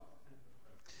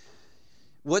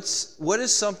What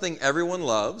is something everyone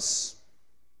loves,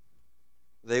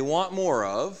 they want more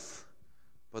of,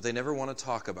 but they never want to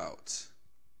talk about?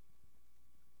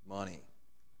 Money.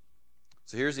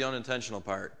 So here's the unintentional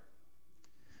part.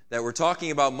 That we're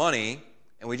talking about money,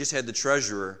 and we just had the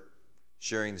treasurer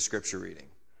sharing the scripture reading.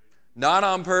 Not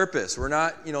on purpose. We're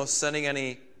not, sending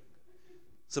any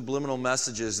subliminal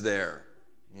messages there.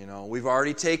 We've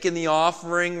already taken the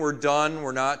offering. We're done.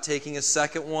 We're not taking a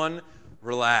second one.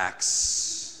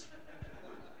 Relax.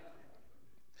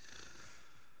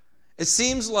 It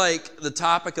seems like the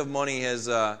topic of money has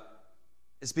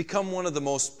become one of the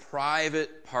most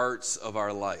private parts of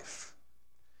our life.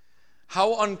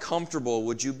 How uncomfortable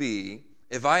would you be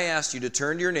if I asked you to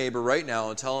turn to your neighbor right now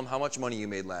and tell him how much money you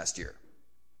made last year?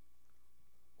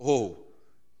 Oh,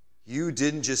 you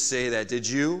didn't just say that, did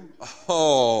you?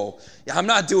 Oh, yeah, I'm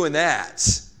not doing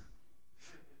that.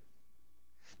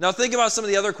 Now think about some of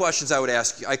the other questions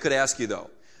I could ask you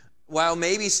though. While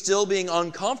maybe still being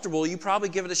uncomfortable, you probably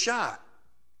give it a shot.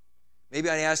 Maybe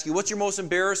I'd ask you, what's your most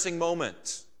embarrassing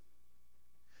moment?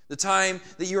 The time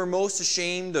that you are most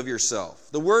ashamed of yourself.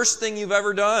 The worst thing you've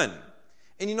ever done.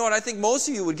 And you know what? I think most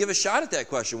of you would give a shot at that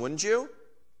question, wouldn't you?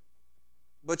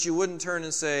 But you wouldn't turn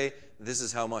and say, this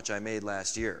is how much I made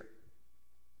last year.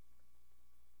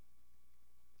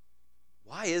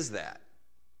 Why is that?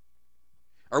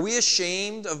 Are we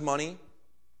ashamed of money?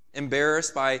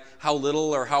 Embarrassed by how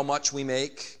little or how much we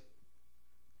make?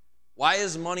 Why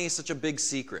is money such a big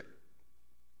secret?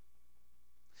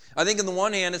 I think on the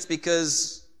one hand it's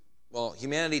because,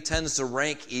 humanity tends to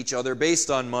rank each other based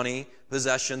on money,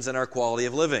 possessions, and our quality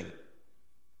of living.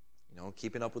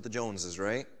 Keeping up with the Joneses,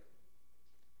 right?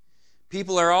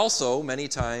 People are also, many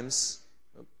times,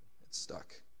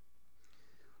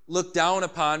 looked down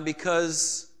upon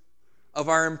because of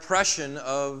our impression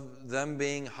of them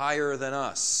being higher than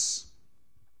us.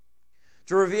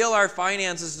 To reveal our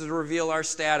finances, to reveal our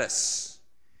status,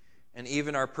 and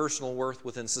even our personal worth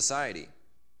within society.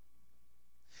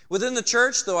 Within the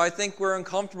church, though, I think we're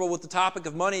uncomfortable with the topic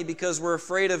of money because we're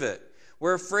afraid of it.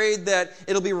 We're afraid that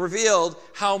it'll be revealed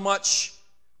how much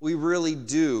we really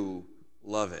do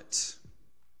love it.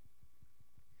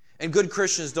 And good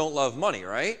Christians don't love money,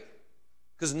 right?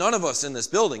 Because none of us in this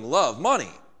building love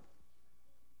money.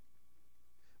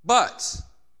 But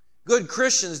good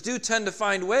Christians do tend to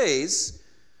find ways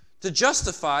to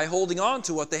justify holding on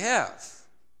to what they have.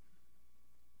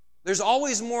 There's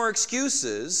always more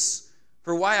excuses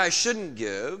for why I shouldn't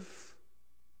give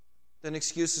than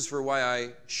excuses for why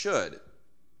I should.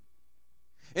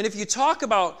 And if you talk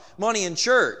about money in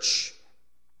church,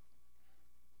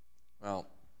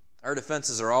 our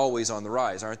defenses are always on the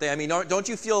rise, aren't they? I mean, don't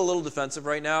you feel a little defensive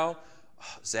right now?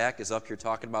 Oh, Zach is up here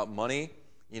talking about money.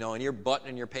 And you're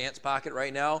buttoning your pants pocket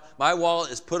right now. My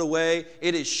wallet is put away.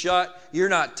 It is shut. You're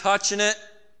not touching it.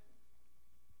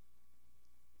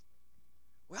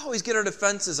 We always get our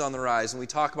defenses on the rise when we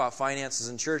talk about finances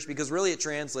in church because really it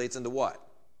translates into what?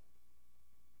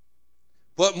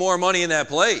 Put more money in that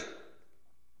plate.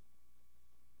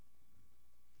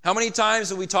 How many times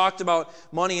have we talked about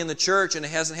money in the church and it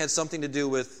hasn't had something to do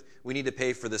with we need to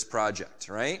pay for this project,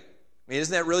 right?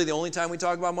 Isn't that really the only time we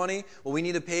talk about money? Well, we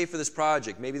need to pay for this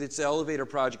project. Maybe it's the elevator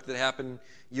project that happened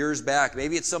years back.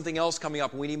 Maybe it's something else coming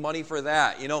up and we need money for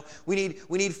that. We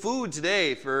need food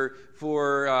today for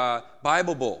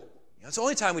Bible Bowl. It's the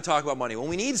only time we talk about money when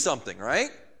we need something, right?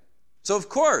 So of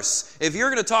course, if you're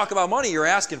going to talk about money, you're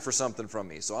asking for something from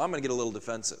me. So I'm going to get a little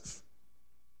defensive.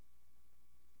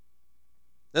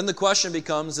 Then the question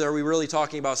becomes, are we really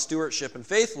talking about stewardship and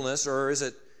faithfulness, or is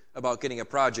it about getting a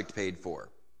project paid for?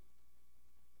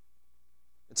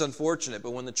 It's unfortunate,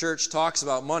 but when the church talks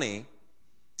about money,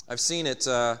 I've seen it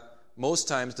most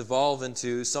times devolve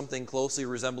into something closely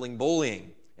resembling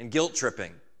bullying and guilt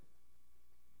tripping.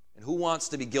 And who wants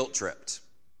to be guilt tripped?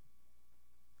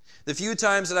 The few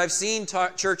times that I've seen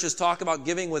churches talk about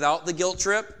giving without the guilt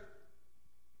trip,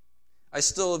 I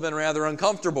still have been rather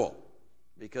uncomfortable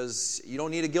because you don't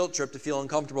need a guilt trip to feel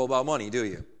uncomfortable about money, do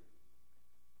you?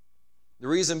 The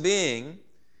reason being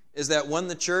is that when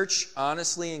the church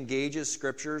honestly engages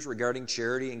scriptures regarding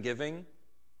charity and giving,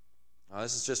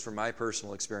 this is just from my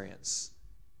personal experience,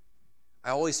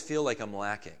 I always feel like I'm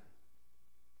lacking.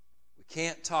 We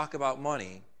can't talk about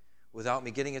money without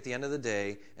me getting at the end of the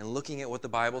day and looking at what the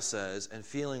Bible says and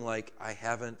feeling like I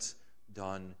haven't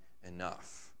done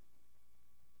enough.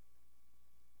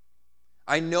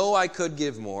 I know I could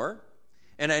give more,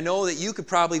 and I know that you could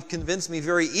probably convince me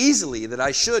very easily that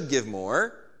I should give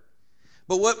more.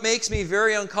 But what makes me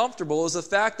very uncomfortable is the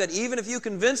fact that even if you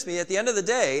convince me, at the end of the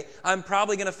day, I'm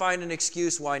probably going to find an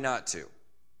excuse why not to.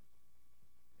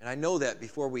 And I know that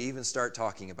before we even start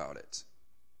talking about it.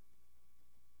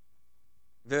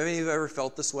 Have any of you ever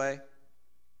felt this way?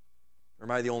 Or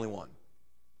am I the only one?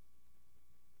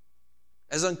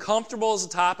 As uncomfortable as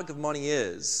the topic of money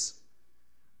is,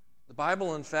 the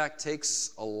Bible, in fact,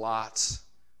 takes a lot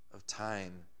of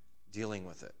time dealing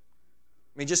with it.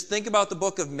 I mean, just think about the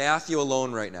book of Matthew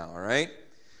alone right now, all right?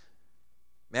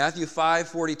 Matthew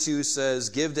 5:42 says,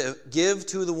 give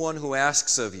to the one who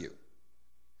asks of you.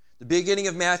 The beginning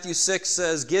of Matthew 6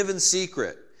 says, give in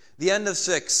secret. The end of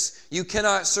 6, you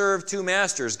cannot serve two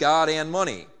masters, God and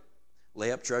money.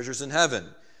 Lay up treasures in heaven.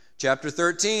 Chapter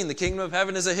 13, the kingdom of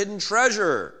heaven is a hidden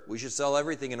treasure. We should sell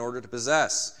everything in order to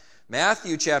possess.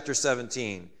 Matthew chapter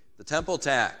 17, the temple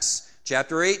tax.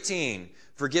 Chapter 18,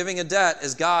 forgiving a debt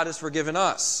as God has forgiven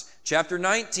us. Chapter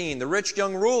 19, the rich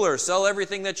young ruler, sell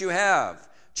everything that you have.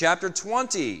 Chapter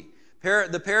 20,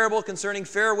 the parable concerning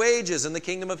fair wages in the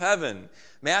kingdom of heaven.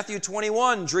 Matthew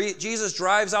 21, Jesus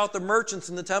drives out the merchants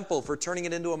in the temple for turning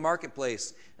it into a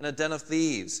marketplace and a den of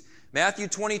thieves. Matthew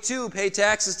 22, pay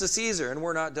taxes to Caesar, and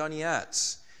we're not done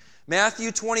yet.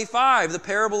 Matthew 25, the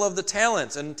parable of the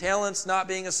talents, and talents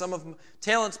being a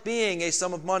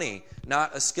sum of money,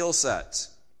 not a skill set.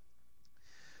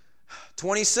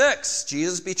 26,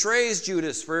 Judas betrays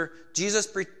Jesus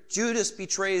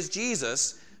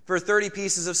for 30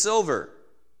 pieces of silver.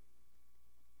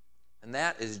 And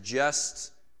that is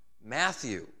just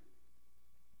Matthew,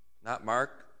 not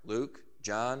Mark, Luke,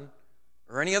 John,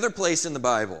 or any other place in the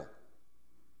Bible.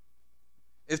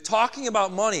 If talking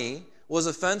about money was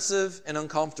offensive and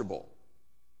uncomfortable,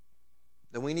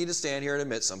 then we need to stand here and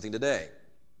admit something today.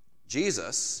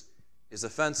 Jesus is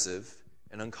offensive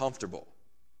and uncomfortable.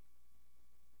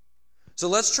 So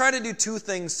let's try to do two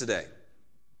things today.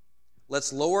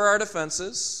 Let's lower our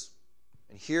defenses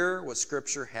and hear what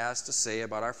Scripture has to say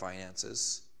about our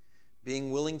finances,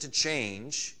 being willing to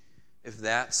change if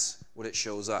that's what it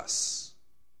shows us.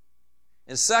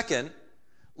 And second,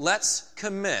 let's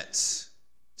commit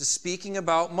to speaking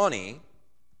about money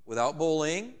without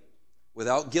bullying,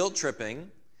 without guilt-tripping,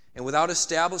 and without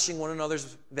establishing one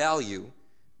another's value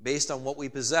based on what we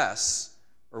possess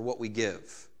or what we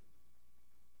give.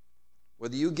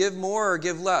 Whether you give more or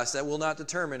give less, that will not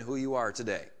determine who you are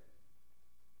today.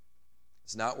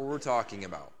 It's not what we're talking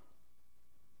about.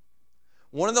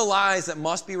 One of the lies that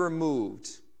must be removed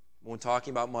when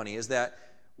talking about money is that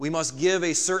we must give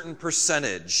a certain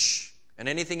percentage, and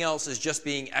anything else is just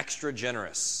being extra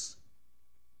generous.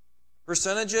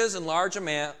 Percentages and large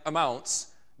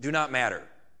amounts do not matter.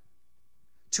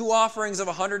 Two offerings of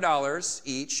 $100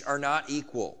 each are not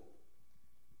equal.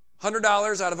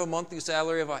 $100 out of a monthly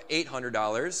salary of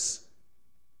 $800,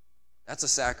 that's a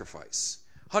sacrifice.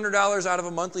 $100 out of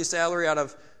a monthly salary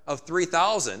of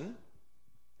 $3,000,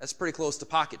 that's pretty close to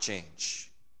pocket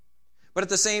change. But at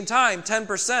the same time,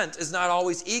 10% is not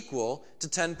always equal to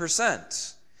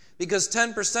 10%. Because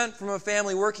 10% from a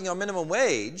family working on minimum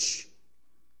wage,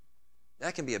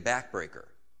 that can be a backbreaker.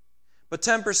 But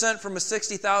 10% from a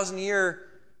 $60,000 a year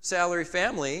salary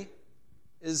family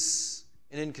is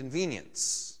an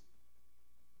inconvenience.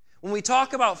 When we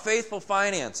talk about faithful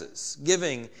finances,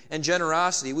 giving, and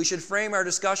generosity, we should frame our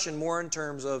discussion more in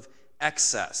terms of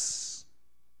excess.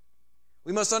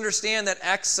 We must understand that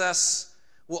excess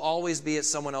will always be at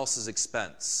someone else's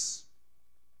expense.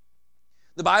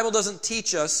 The Bible doesn't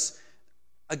teach us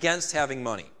against having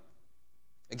money,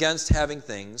 against having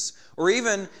things, or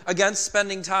even against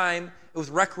spending time with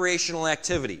recreational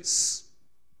activities.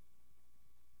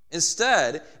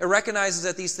 Instead, it recognizes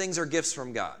that these things are gifts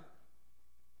from God.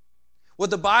 What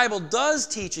the Bible does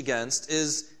teach against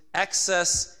is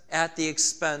excess at the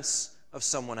expense of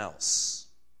someone else.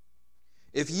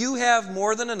 If you have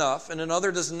more than enough and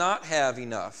another does not have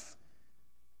enough,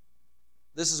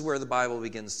 this is where the Bible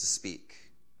begins to speak.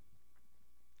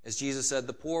 As Jesus said,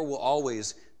 the poor will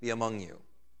always be among you.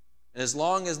 And as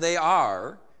long as they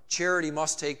are, charity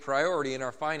must take priority in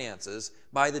our finances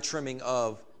by the trimming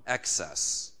of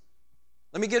excess.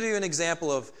 Let me give you an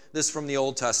example of this from the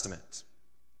Old Testament.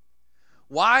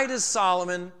 Why does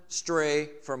Solomon stray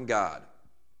from God?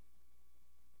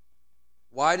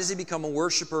 Why does he become a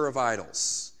worshiper of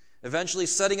idols, eventually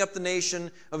setting up the nation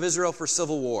of Israel for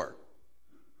civil war?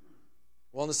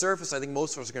 Well, on the surface, I think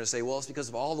most of us are going to say, well, it's because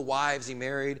of all the wives he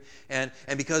married and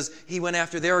because he went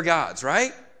after their gods,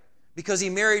 right? Because he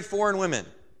married foreign women.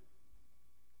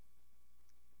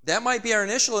 That might be our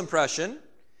initial impression,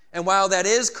 and while that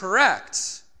is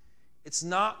correct, it's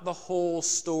not the whole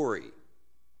story.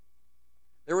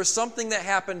 There was something that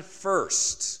happened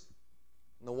first,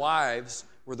 and the wives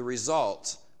were the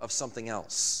result of something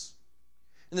else.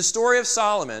 In the story of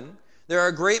Solomon, there are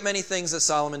a great many things that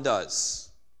Solomon does.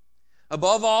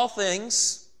 Above all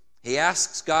things, he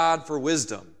asks God for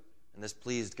wisdom, and this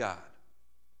pleased God.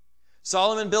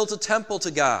 Solomon built a temple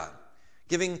to God,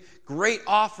 giving great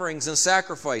offerings and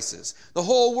sacrifices. The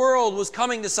whole world was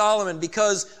coming to Solomon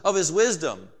because of his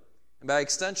wisdom, and by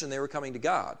extension, they were coming to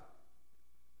God.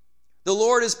 The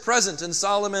Lord is present in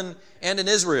Solomon and in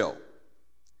Israel,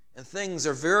 and things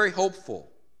are very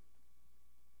hopeful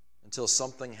until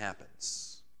something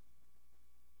happens.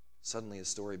 Suddenly, the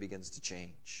story begins to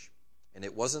change. And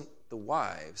it wasn't the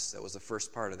wives that was the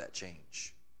first part of that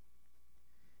change.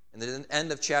 And the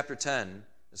end of chapter 10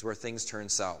 is where things turn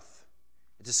south.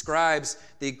 It describes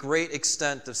the great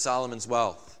extent of Solomon's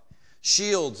wealth.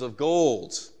 Shields of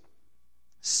gold,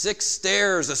 6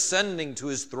 stairs ascending to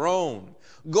his throne,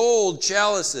 gold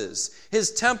chalices,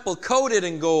 his temple coated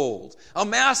in gold, a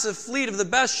massive fleet of the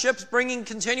best ships bringing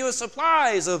continuous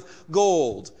supplies of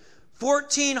gold,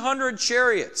 1,400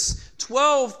 chariots,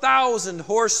 12,000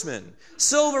 horsemen.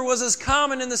 Silver was as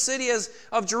common in the city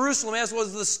of Jerusalem as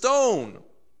was the stone.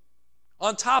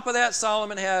 On top of that,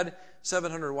 Solomon had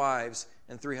 700 wives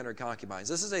and 300 concubines.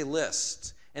 This is a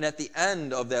list. And at the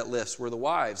end of that list were the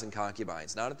wives and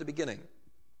concubines, not at the beginning.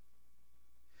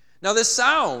 Now, this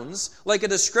sounds like a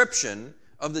description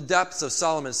of the depths of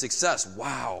Solomon's success.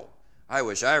 Wow, I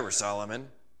wish I were Solomon.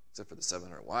 Except for the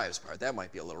 700 wives part. That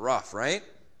might be a little rough, right?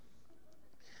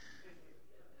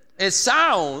 It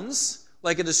sounds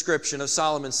like a description of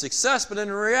Solomon's success, but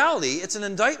in reality, it's an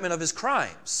indictment of his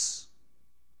crimes.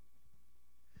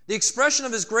 The expression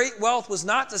of his great wealth was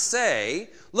not to say,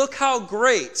 look how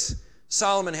great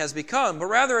Solomon has become, but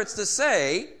rather it's to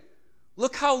say,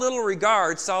 look how little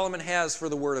regard Solomon has for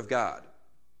the Word of God.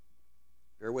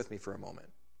 Bear with me for a moment.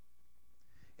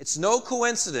 It's no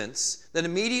coincidence that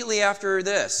immediately after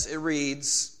this, it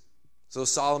reads, so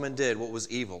Solomon did what was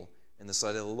evil in the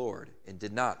sight of the Lord and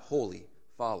did not wholly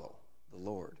follow the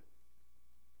Lord.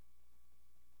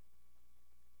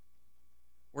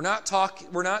 We're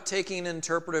not taking an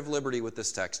interpretive liberty with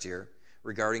this text here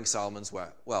regarding Solomon's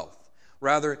wealth.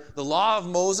 Rather, the law of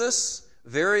Moses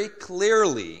very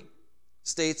clearly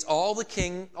states all the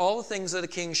things that a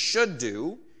king should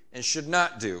do and should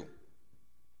not do.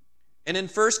 And in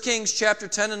 1 Kings chapter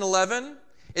 10 and 11,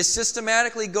 it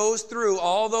systematically goes through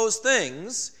all those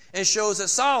things and shows that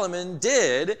Solomon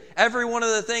did every one of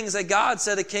the things that God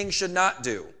said a king should not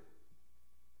do.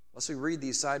 Unless we read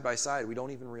these side by side, we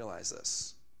don't even realize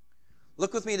this.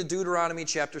 Look with me to Deuteronomy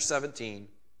chapter 17,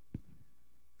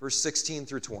 verse 16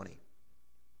 through 20. It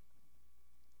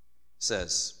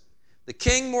says, the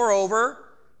king,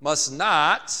 moreover, must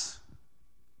not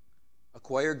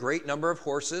acquire a great number of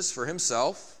horses for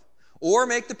himself, or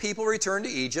make the people return to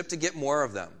Egypt to get more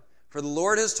of them. For the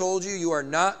Lord has told you, you are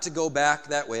not to go back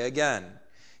that way again.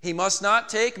 He must not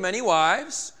take many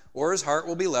wives, or his heart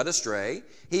will be led astray.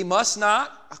 He must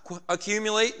not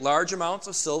accumulate large amounts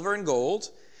of silver and gold.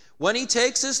 When he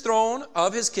takes his throne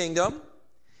of his kingdom,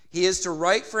 he is to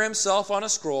write for himself on a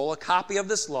scroll a copy of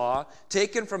this law,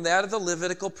 taken from that of the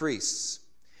Levitical priests.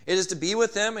 It is to be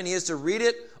with him, and he is to read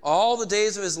it all the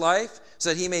days of his life, so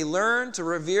that he may learn to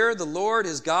revere the Lord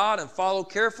his God and follow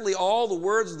carefully all the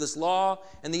words of this law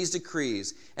and these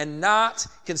decrees, and not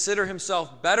consider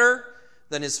himself better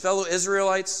than his fellow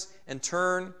Israelites and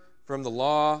turn from the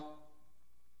law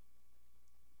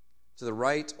to the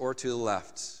right or to the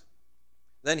left.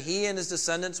 Then he and his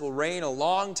descendants will reign a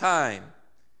long time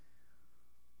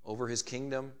over his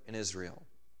kingdom in Israel.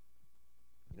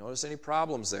 You notice any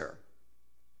problems there?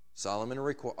 Solomon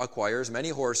acquires many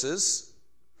horses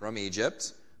from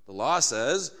Egypt. The law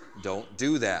says, don't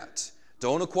do that.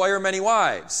 Don't acquire many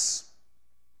wives.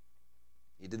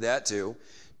 He did that too.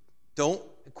 Don't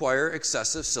acquire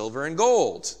excessive silver and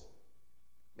gold.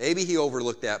 Maybe he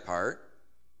overlooked that part.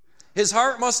 His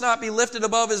heart must not be lifted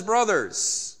above his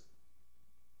brothers.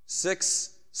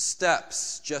 6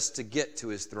 steps just to get to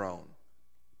his throne.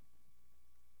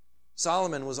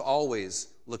 Solomon was always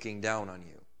looking down on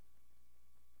you.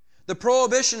 The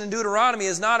prohibition in Deuteronomy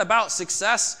is not about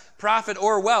success, profit,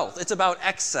 or wealth. It's about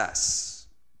excess.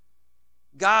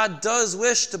 God does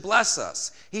wish to bless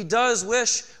us. He does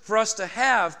wish for us to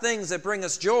have things that bring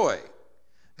us joy.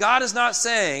 God is not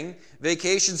saying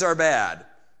vacations are bad.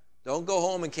 Don't go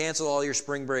home and cancel all your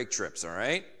spring break trips, all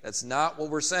right? That's not what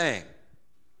we're saying.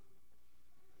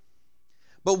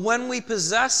 But when we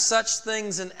possess such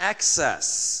things in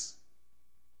excess,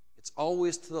 it's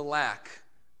always to the lack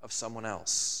of someone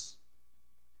else.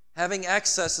 Having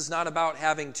excess is not about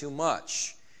having too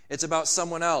much. It's about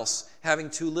someone else having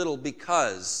too little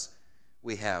because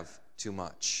we have too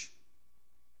much.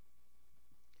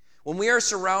 When we are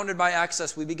surrounded by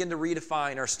excess, we begin to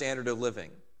redefine our standard of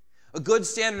living. A good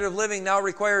standard of living now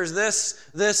requires this,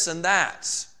 this, and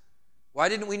that. Why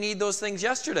didn't we need those things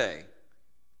yesterday?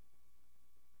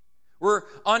 We're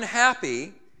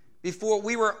unhappy before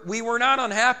we were not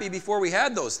unhappy before we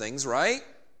had those things, right?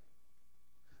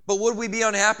 But would we be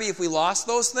unhappy if we lost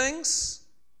those things?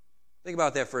 Think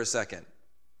about that for a second.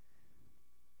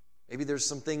 Maybe there's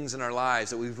some things in our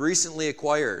lives that we've recently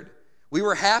acquired. We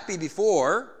were happy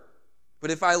before,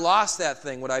 but if I lost that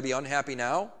thing, would I be unhappy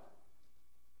now?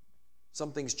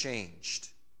 Something's changed.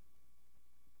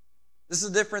 This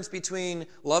is the difference between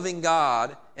loving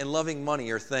God and loving money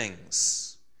or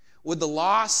things. Would the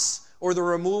loss or the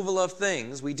removal of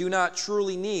things we do not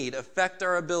truly need affect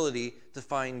our ability to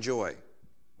find joy?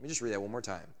 Let me just read that one more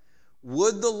time.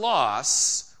 Would the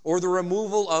loss or the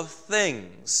removal of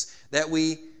things that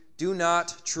we do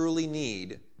not truly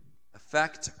need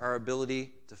affect our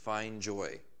ability to find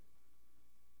joy?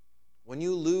 When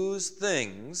you lose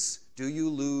things, do you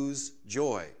lose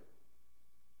joy?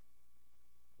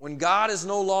 When God is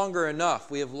no longer enough,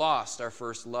 we have lost our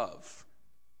first love.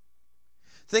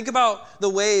 Think about the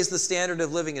ways the standard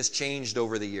of living has changed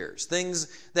over the years. Things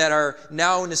that are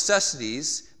now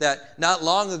necessities that not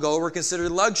long ago were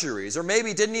considered luxuries or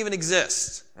maybe didn't even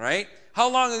exist, right? How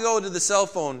long ago was the cell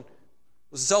phone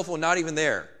not even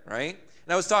there, right?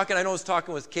 And I was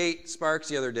talking with Kate Sparks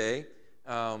the other day.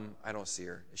 I don't see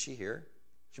her. Is she here?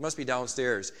 She must be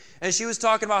downstairs. And she was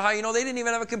talking about how, they didn't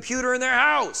even have a computer in their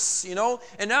house,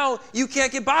 and now you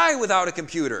can't get by without a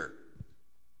computer.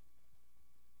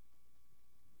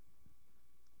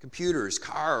 Computers,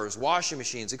 cars, washing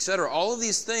machines, etc. All of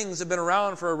these things have been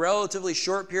around for a relatively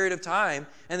short period of time,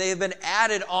 and they have been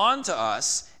added on to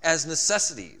us as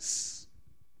necessities.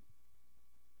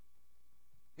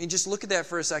 I mean, just look at that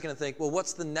for a second and think, well,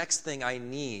 what's the next thing I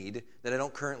need that I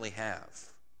don't currently have?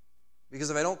 Because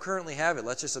if I don't currently have it,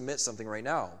 let's just admit something right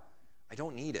now. I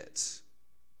don't need it.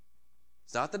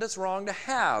 It's not that it's wrong to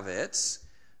have it,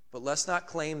 but let's not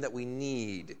claim that we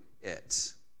need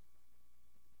it.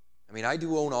 I mean, I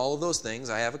do own all of those things.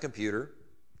 I have a computer,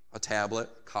 a tablet,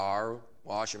 car,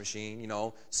 washing machine,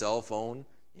 cell phone,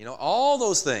 all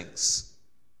those things.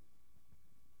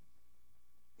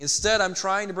 Instead, I'm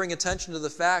trying to bring attention to the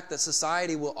fact that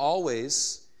society will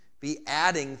always be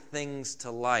adding things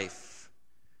to life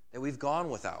that we've gone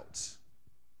without.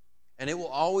 And it will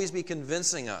always be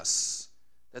convincing us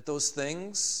that those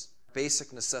things are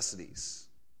basic necessities.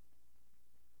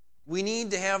 We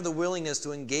need to have the willingness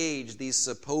to engage these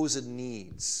supposed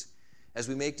needs as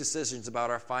we make decisions about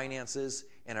our finances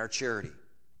and our charity.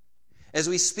 As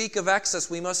we speak of excess,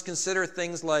 we must consider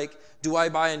things like, do I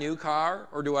buy a new car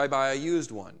or do I buy a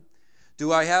used one?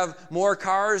 Do I have more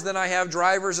cars than I have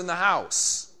drivers in the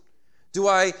house? Do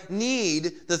I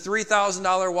need the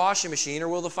 $3,000 washing machine or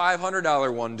will the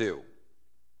 $500 one do?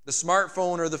 The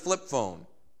smartphone or the flip phone?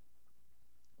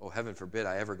 Oh, heaven forbid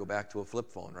I ever go back to a flip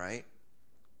phone, right?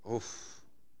 Oof.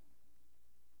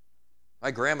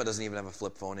 My grandma doesn't even have a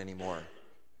flip phone anymore.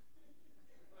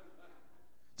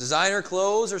 Designer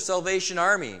clothes or Salvation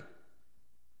Army?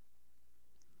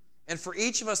 And for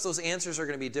each of us, those answers are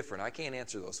going to be different. I can't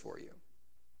answer those for you.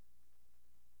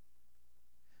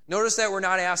 Notice that we're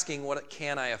not asking, what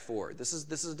can I afford? This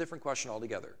is a different question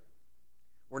altogether.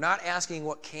 We're not asking,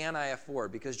 what can I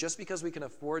afford? Because just because we can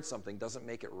afford something doesn't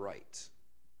make it right.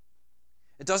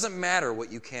 It doesn't matter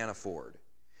what you can afford.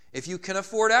 If you can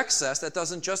afford excess, that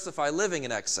doesn't justify living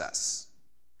in excess.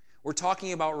 We're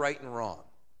talking about right and wrong,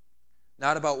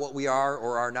 not about what we are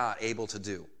or are not able to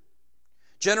do.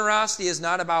 Generosity is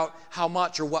not about how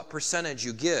much or what percentage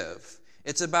you give.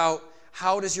 It's about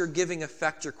how does your giving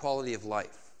affect your quality of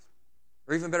life?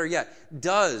 Or even better yet,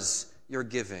 does your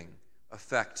giving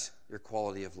affect your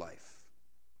quality of life?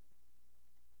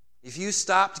 If you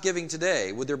stopped giving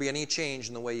today, would there be any change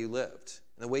in the way you lived,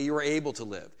 in the way you were able to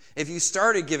live? If you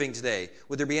started giving today,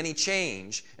 would there be any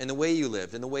change in the way you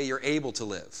lived, in the way you're able to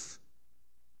live?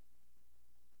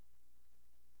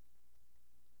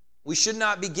 We should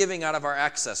not be giving out of our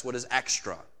excess, what is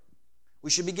extra. We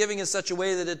should be giving in such a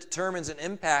way that it determines and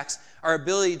impacts our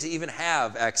ability to even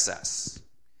have excess.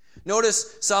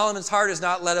 Notice Solomon's heart is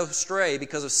not led astray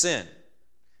because of sin,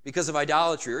 because of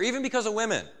idolatry, or even because of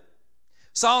women.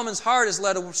 Solomon's heart is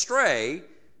led astray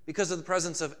because of the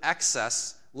presence of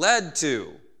excess led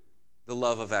to the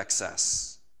love of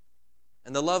excess.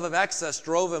 And the love of excess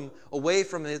drove him away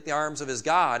from the arms of his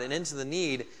God and into the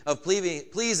need of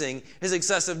pleasing his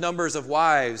excessive numbers of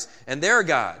wives and their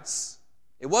gods.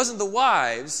 It wasn't the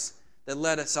wives that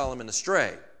led Solomon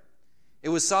astray. It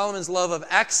was Solomon's love of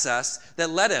excess that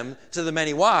led him to the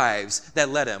many wives that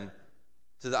led him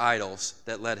to the idols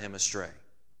that led him astray.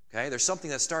 Okay? There's something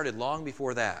that started long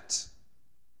before that.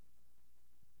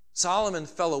 Solomon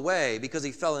fell away because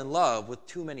he fell in love with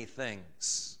too many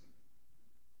things.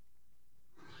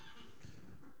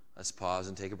 Let's pause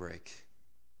and take a break.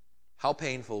 How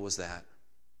painful was that?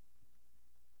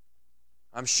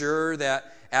 I'm sure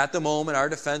that at the moment our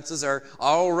defenses are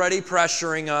already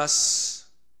pressuring us.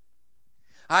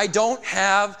 I don't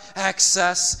have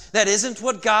excess. That isn't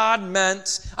what God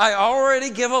meant. I already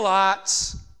give a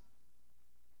lot.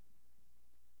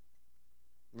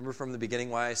 Remember from the beginning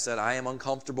why I said I am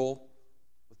uncomfortable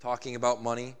with talking about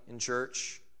money in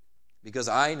church? Because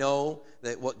I know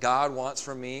that what God wants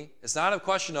from me, it's not a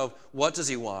question of what does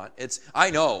he want. I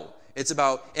know. It's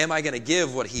about, am I going to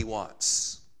give what he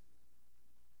wants?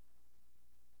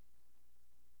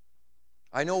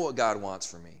 I know what God wants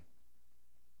from me.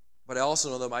 But I also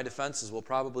know that my defenses will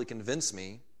probably convince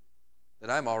me that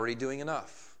I'm already doing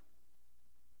enough.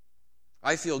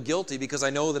 I feel guilty because I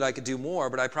know that I could do more,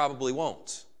 but I probably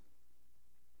won't.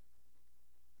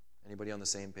 Anybody on the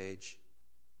same page?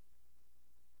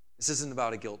 This isn't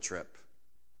about a guilt trip.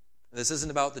 This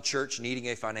isn't about the church needing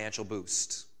a financial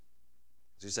boost.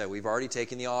 As we said, we've already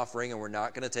taken the offering, and we're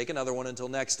not going to take another one until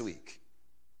next week.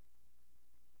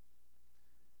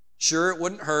 Sure, it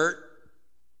wouldn't hurt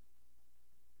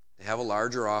to have a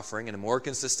larger offering and a more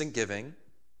consistent giving,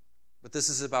 but this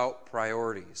is about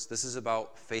priorities. This is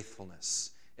about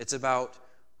faithfulness. It's about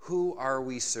who are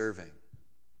we serving?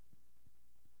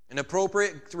 An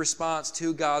appropriate response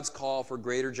to God's call for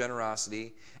greater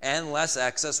generosity and less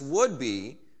excess would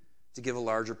be to give a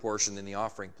larger portion in the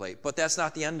offering plate. But that's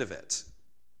not the end of it.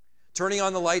 Turning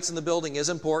on the lights in the building is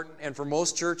important, and for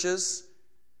most churches,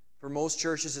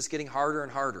 it's getting harder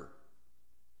and harder.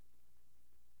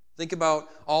 Think about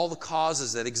all the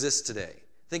causes that exist today.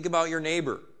 Think about your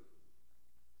neighbor.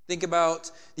 Think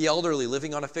about the elderly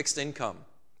living on a fixed income.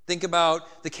 Think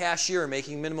about the cashier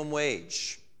making minimum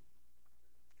wage.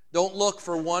 Don't look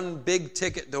for one big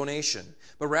ticket donation,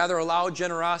 but rather allow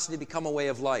generosity to become a way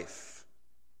of life.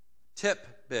 Tip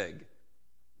big.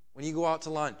 When you go out to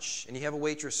lunch and you have a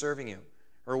waitress serving you,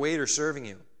 or a waiter serving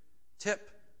you, tip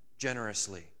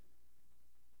generously.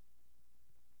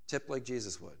 Tip like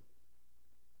Jesus would.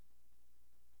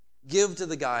 Give to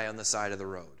the guy on the side of the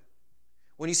road.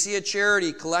 When you see a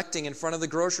charity collecting in front of the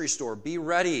grocery store, be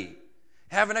ready.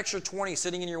 Have an extra 20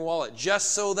 sitting in your wallet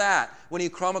just so that when you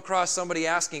come across somebody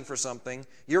asking for something,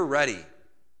 you're ready.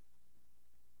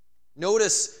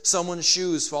 Notice someone's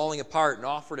shoes falling apart and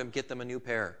offer to get them a new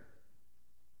pair.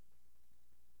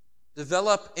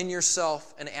 Develop in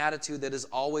yourself an attitude that is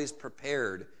always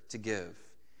prepared to give.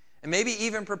 And maybe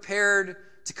even prepared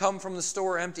to come from the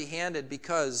store empty-handed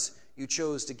because you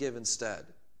chose to give instead.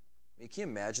 I mean, can you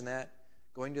imagine that?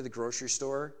 Going to the grocery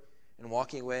store and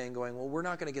walking away and going, well, we're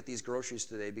not going to get these groceries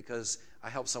today because I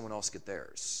helped someone else get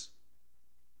theirs.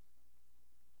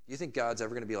 Do you think God's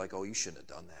ever going to be like, oh, you shouldn't have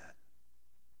done that?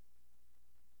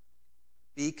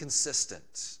 Be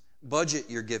consistent. Budget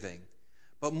your giving.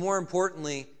 But more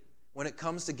importantly, when it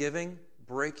comes to giving,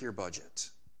 break your budget.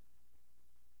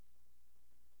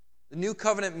 The new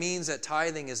covenant means that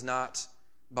tithing is not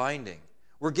binding.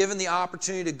 We're given the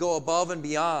opportunity to go above and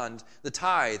beyond the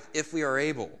tithe if we are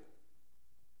able.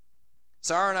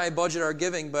 Sarah and I budget our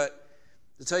giving, but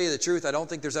to tell you the truth, I don't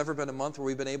think there's ever been a month where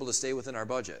we've been able to stay within our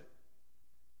budget.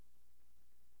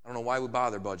 I don't know why we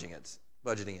bother budgeting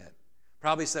it.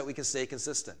 Probably so that we can stay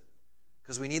consistent.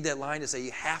 Because we need that line to say,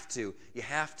 you have to, you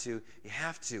have to, you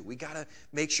have to. We got to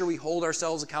make sure we hold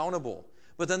ourselves accountable.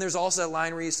 But then there's also that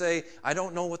line where you say, I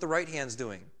don't know what the right hand's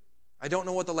doing. I don't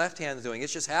know what the left hand's doing.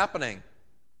 It's just happening.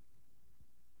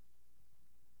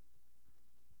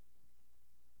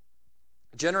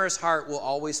 A generous heart will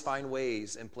always find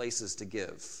ways and places to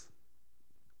give.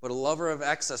 But a lover of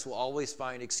excess will always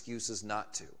find excuses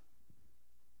not to.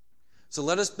 So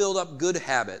let us build up good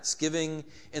habits, giving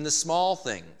in the small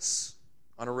things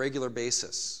on a regular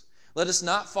basis. Let us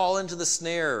not fall into the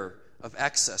snare of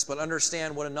excess, but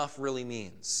understand what enough really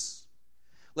means.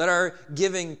 Let our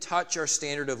giving touch our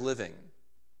standard of living.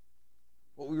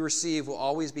 What we receive will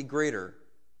always be greater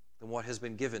than what has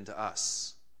been given to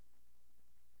us.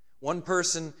 One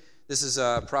person, this is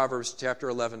Proverbs chapter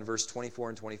 11, verse 24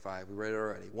 and 25. We read it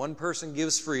already. One person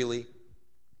gives freely,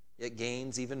 yet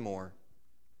gains even more.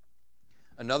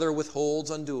 Another withholds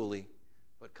unduly,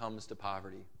 but comes to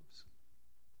poverty.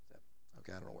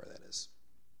 Okay, I don't know where that is.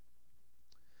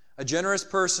 A generous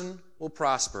person will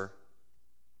prosper.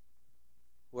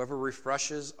 Whoever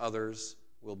refreshes others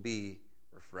will be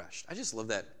refreshed. I just love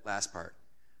that last part.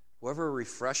 Whoever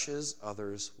refreshes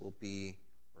others will be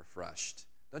refreshed.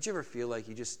 Don't you ever feel like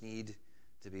you just need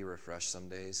to be refreshed some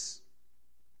days?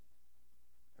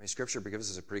 I mean, Scripture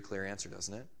gives us a pretty clear answer,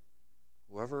 doesn't it?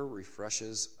 Whoever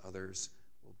refreshes others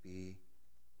will be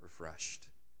refreshed.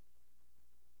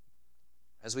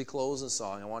 As we close the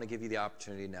song, I want to give you the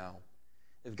opportunity now.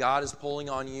 If God is pulling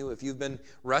on you, if you've been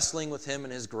wrestling with Him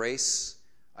and His grace,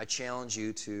 I challenge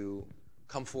you to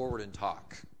come forward and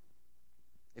talk.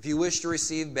 If you wish to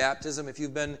receive baptism, if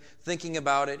you've been thinking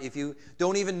about it, if you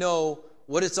don't even know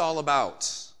what it's all about,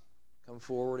 come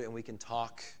forward and we can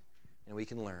talk and we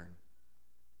can learn.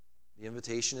 The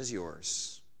invitation is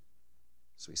yours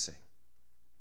as we sing.